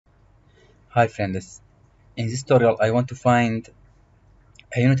Hi friends, in this tutorial I want to find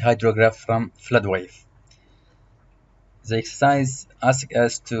a unit hydrograph from flood wave. The exercise asks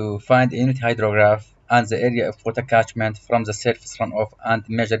us to find a unit hydrograph and the area of water catchment from the surface runoff and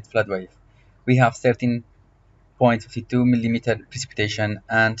measured flood wave. We have 13.52 millimeter precipitation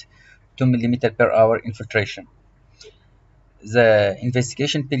and 2 millimeter per hour infiltration. The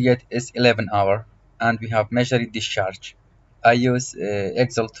investigation period is 11 hours and we have measured discharge. I use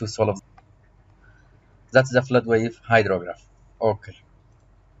Excel to solve. That's the flood wave hydrograph. Okay.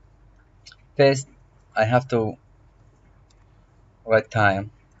 First, I have to write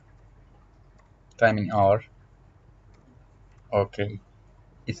time in hour. Okay,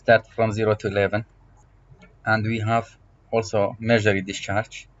 it starts from 0 to 11, and we have also measured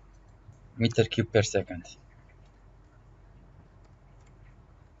discharge, meter cube per second.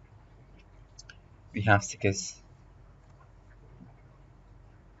 We have 6.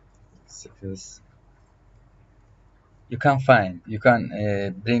 You can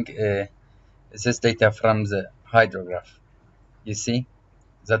bring this data from the hydrograph. You see,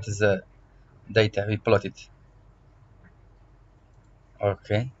 that is the data we plotted.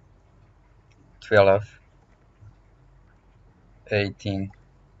 Okay, 12, 18,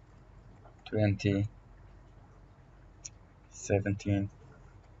 20, 17,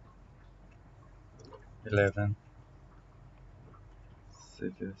 11,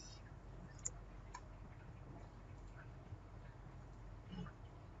 6.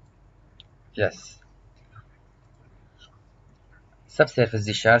 Yes. Subsurface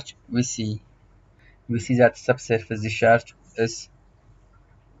discharge, we see that subsurface discharge is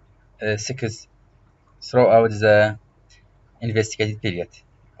 6 throughout the investigated period.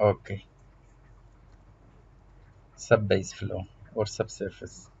 Okay, subbase flow or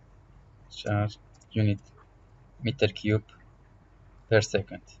subsurface discharge unit meter cube per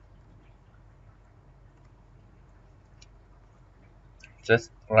second.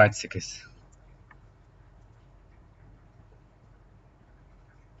 Just write 6.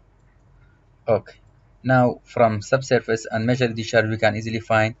 Okay, now from subsurface and measured discharge we can easily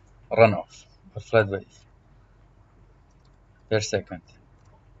find runoff or flood wave per second.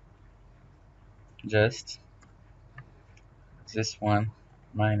 Just this one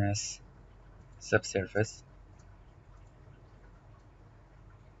minus subsurface.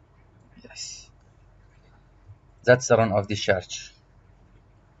 Yes, that's the runoff discharge.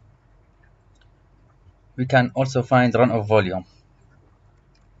 We can also find runoff volume.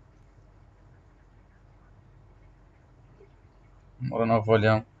 Runoff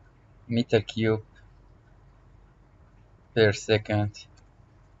volume meter cube per second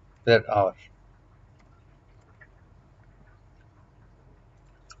per hour.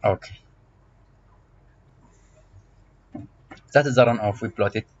 Okay, that is the runoff we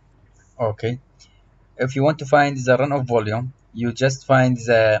plotted. Okay, if you want to find the runoff volume, you just find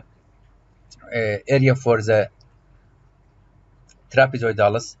the area for the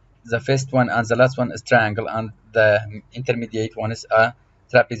trapezoidals. The first one and the last one is triangle, and the intermediate one is a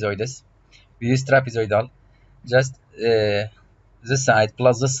trapezoidus. We use trapezoidal. Just this side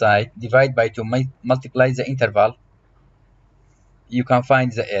plus this side, divide by 2, multiply the interval. You can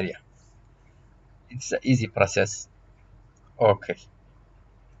find the area. It's an easy process. Okay.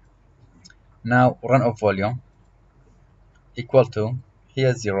 Now runoff volume equal to,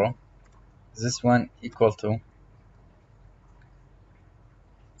 here 0, this one equal to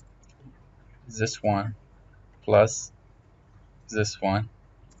this one plus this one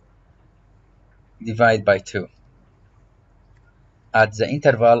divide by 2. At the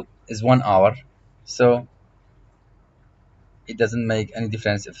interval is 1 hour, so it doesn't make any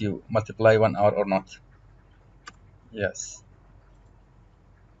difference if you multiply 1 hour or not. Yes.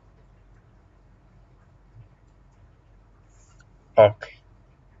 Okay.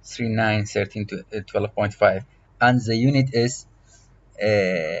 39, 13 to 12.5, and the unit is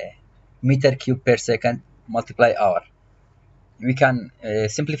meter cube per second multiply hour. We can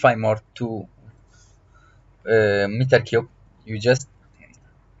simplify more to meter cube. You just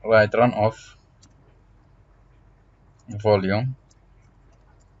write runoff volume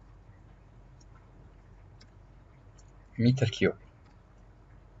meter cube.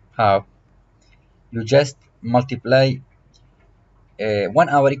 How? You just multiply 1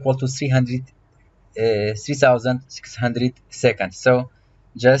 hour equal to 3,600 seconds. So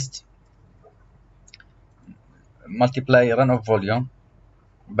just multiply runoff volume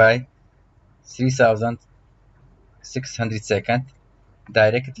by 3,600 seconds.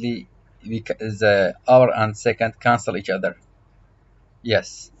 Directly, the hour and second cancel each other.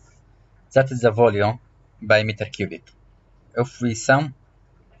 Yes, that is the volume by meter cubic. If we sum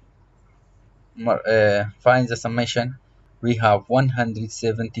find the summation. We have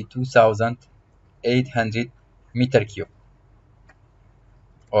 172,800 meter cube.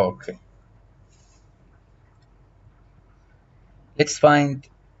 Okay, let's find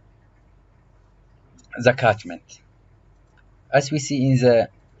the catchment. As we see in the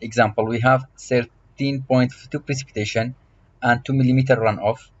example, we have 13.2 precipitation and 2 millimeter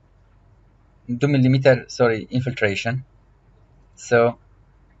runoff, 2 millimeter, sorry, infiltration. So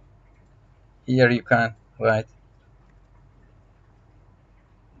here you can write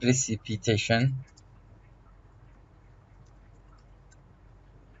precipitation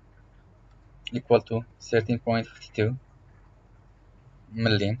equal to 13.52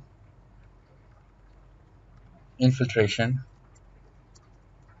 millim, infiltration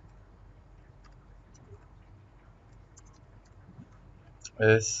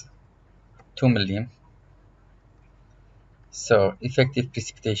is 2 millim. So effective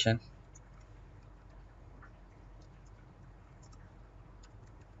precipitation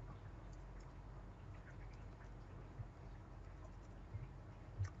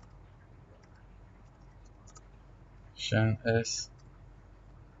is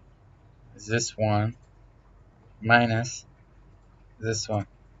this one minus this one.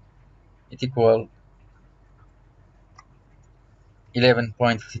 It equal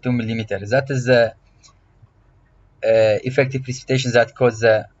 11.52 millimeter. That is the effective precipitation that caused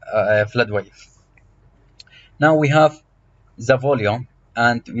the flood wave. Now we have the volume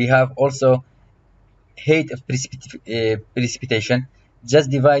and we have also height of precipitation. Just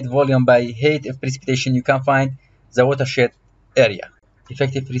divide volume by height of precipitation, you can find the watershed area.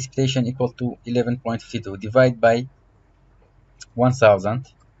 Effective precipitation equal to 11.52 divide by 1000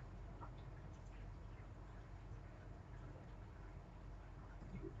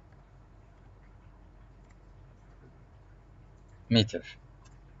 meter.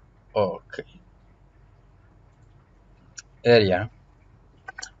 Okay, area.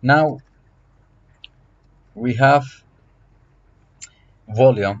 Now we have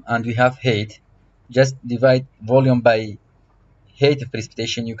volume and we have height. Just divide volume by height of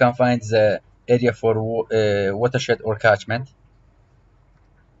precipitation, you can find the area for watershed or catchment.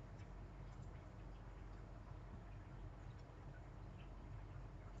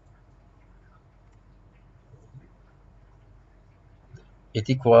 It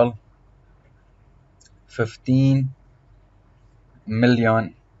equal 15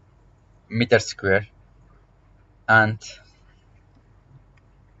 million meter square and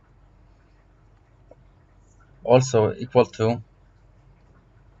also equal to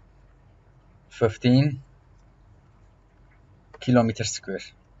 15 kilometer square.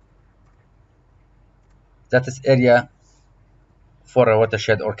 That is area for a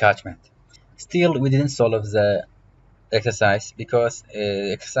watershed or catchment. Still, we didn't solve the exercise because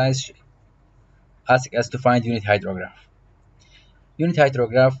exercise asks us to find unit hydrograph. Unit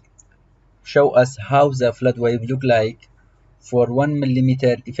hydrograph show us how the flood wave look like for 1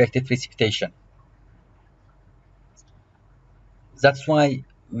 millimeter effective precipitation. That's why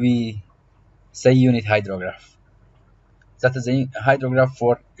we say unit hydrograph. That is a hydrograph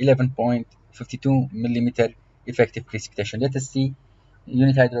for 11.52 millimeter effective precipitation. Let us see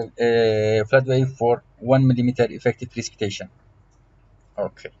unit flood wave for 1 millimeter effective precipitation.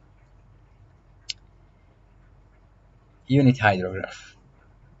 Okay, unit hydrograph.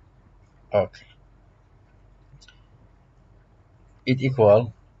 Okay, it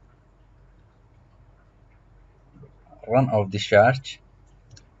equal runoff discharge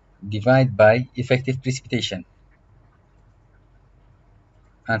divide by effective precipitation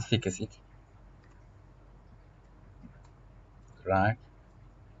and fix it. Right?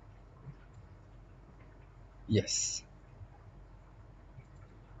 Yes.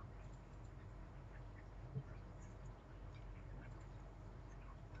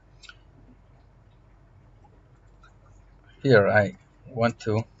 Here I want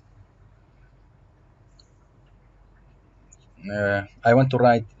to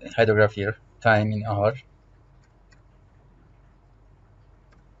write hydrograph here, time in hour,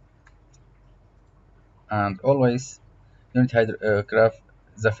 and always unit hydrograph,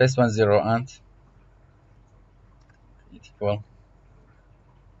 the first one 0 and it equal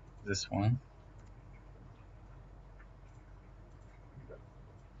this one.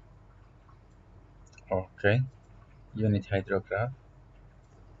 Okay, unit hydrograph.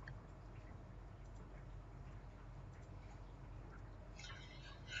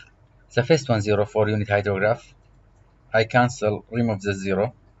 The first one 0 for unit hydrograph. I cancel, remove the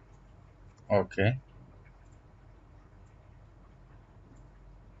 0. Okay,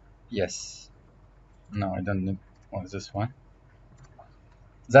 yes. No, I don't need this one.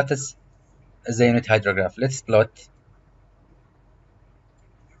 That is the unit hydrograph. Let's plot.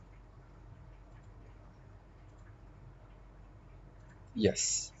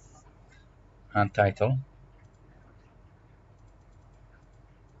 Yes. And title.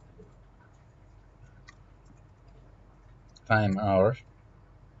 Time hour.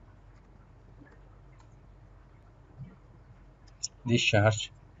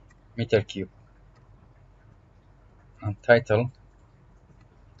 Discharge. Meter cube. And title.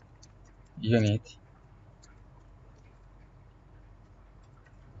 Unit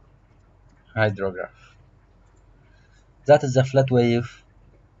hydrograph. That is the flat wave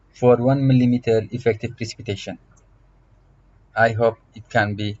for 1 millimeter effective precipitation. I hope it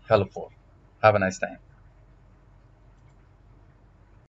can be helpful. Have a nice time.